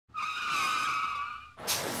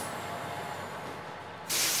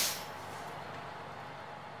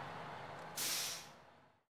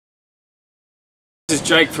This is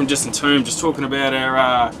Jake from Disentomb, just talking about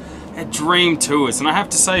our dream tours, and I have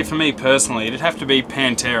to say, for me personally, it'd have to be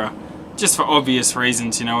Pantera, just for obvious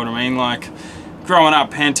reasons, you know what I mean? Like, growing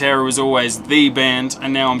up, Pantera was always the band,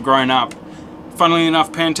 and now I'm grown up. Funnily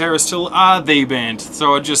enough, Pantera still are the band,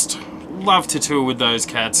 so I just love to tour with those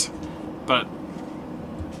cats. But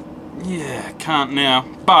yeah, can't now.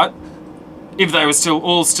 But if they were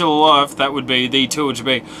all still alive, that would be the tour to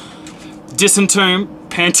be. Disentomb,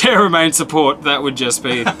 Pantera main support, that would just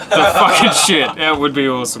be the fucking shit. That would be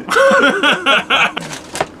awesome.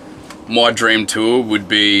 My dream tour would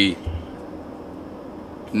be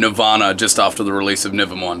Nirvana just after the release of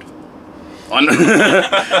Nevermind.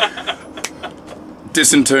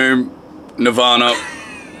 Disentomb, Nirvana,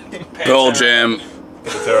 Pearl Jam,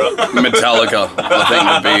 Metallica.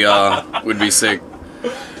 I think would be sick.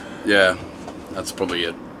 Yeah, that's probably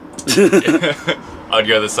it. I'd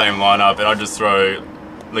go the same lineup, and I'd just throw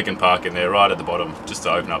Linkin Park in there right at the bottom, just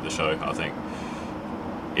to open up the show. I think,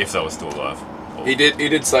 if they were still alive. He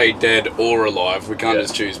did say dead or alive. We can't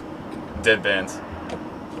just choose dead bands.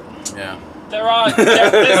 Yeah.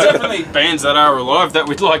 There's definitely bands that are alive that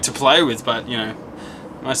we'd like to play with, but you know,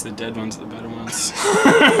 most of the dead ones are the better ones.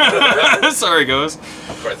 Sorry guys.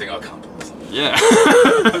 Great thing I can't do this.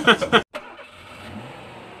 Yeah.